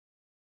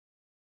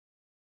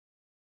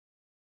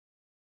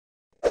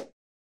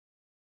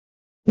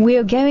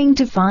We're going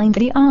to find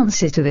the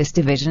answer to this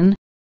division.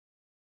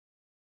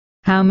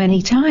 How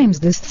many times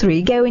does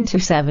 3 go into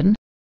 7?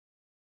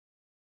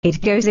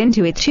 It goes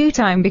into it 2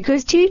 times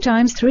because 2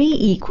 times 3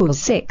 equals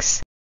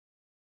 6.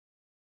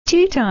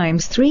 2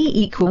 times 3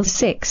 equals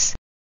 6.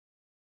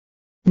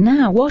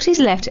 Now what is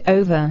left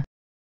over?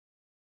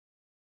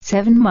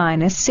 7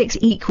 minus 6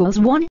 equals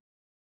 1.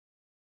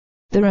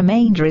 The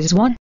remainder is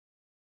 1.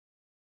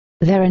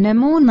 There are no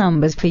more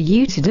numbers for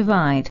you to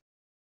divide.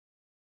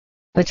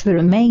 But the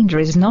remainder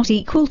is not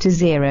equal to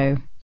 0.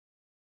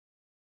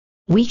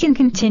 We can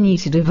continue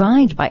to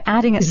divide by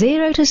adding a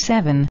 0 to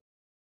 7.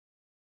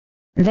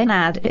 Then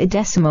add a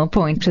decimal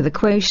point to the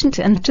quotient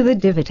and to the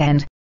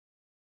dividend.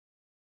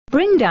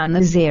 Bring down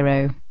the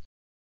 0.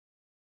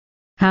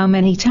 How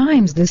many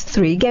times does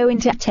 3 go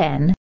into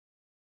 10?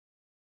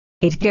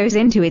 It goes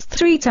into it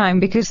 3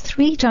 times because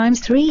 3 times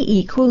 3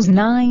 equals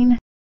 9.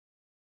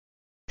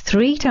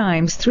 3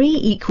 times 3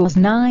 equals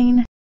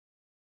 9.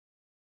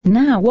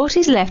 Now what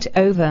is left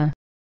over?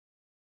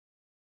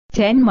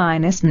 10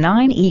 minus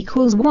 9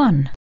 equals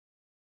 1.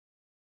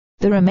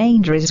 The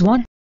remainder is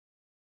 1.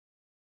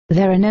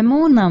 There are no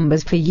more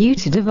numbers for you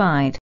to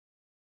divide.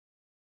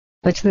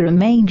 But the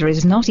remainder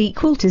is not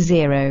equal to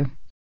 0.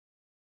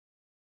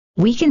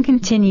 We can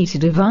continue to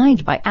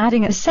divide by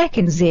adding a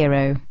second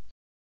 0.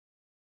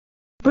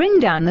 Bring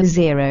down the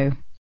 0.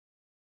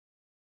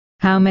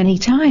 How many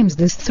times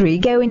does 3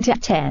 go into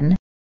 10?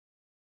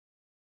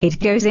 It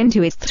goes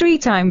into it 3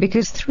 times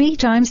because 3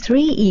 times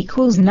 3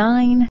 equals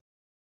 9.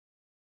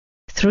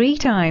 3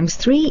 times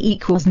 3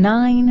 equals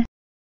 9.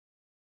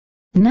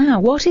 Now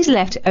what is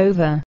left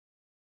over?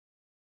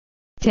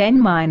 10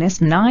 minus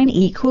 9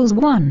 equals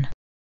 1.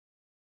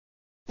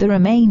 The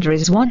remainder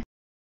is 1.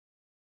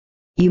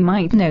 You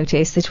might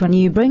notice that when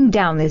you bring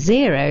down the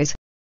zeros,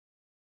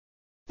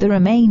 the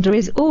remainder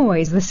is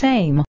always the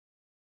same,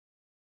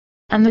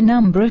 and the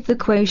number of the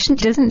quotient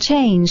doesn't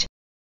change.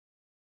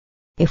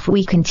 If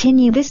we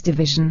continue this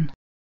division,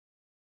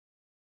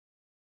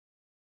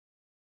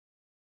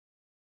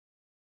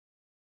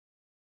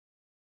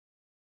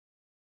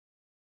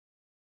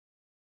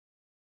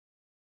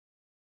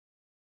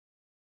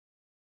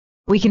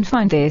 we can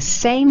find this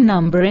same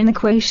number in the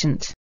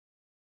quotient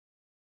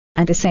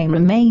and the same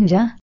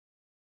remainder.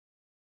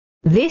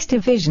 This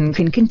division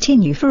can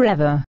continue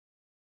forever.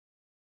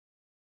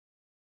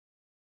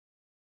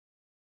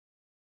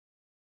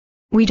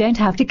 We don't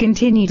have to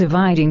continue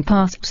dividing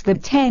past the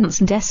tenths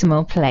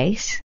decimal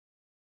place.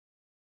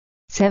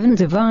 7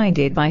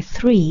 divided by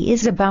 3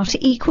 is about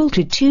equal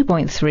to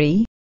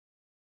 2.3.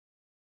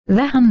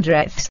 The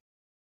hundredths.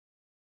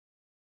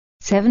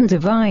 7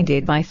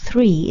 divided by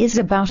 3 is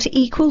about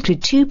equal to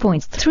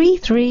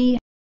 2.33.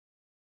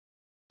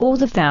 Or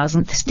the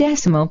thousandths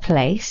decimal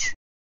place.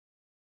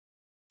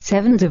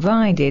 7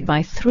 divided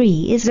by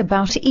 3 is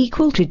about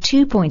equal to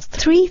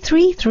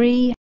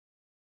 2.333.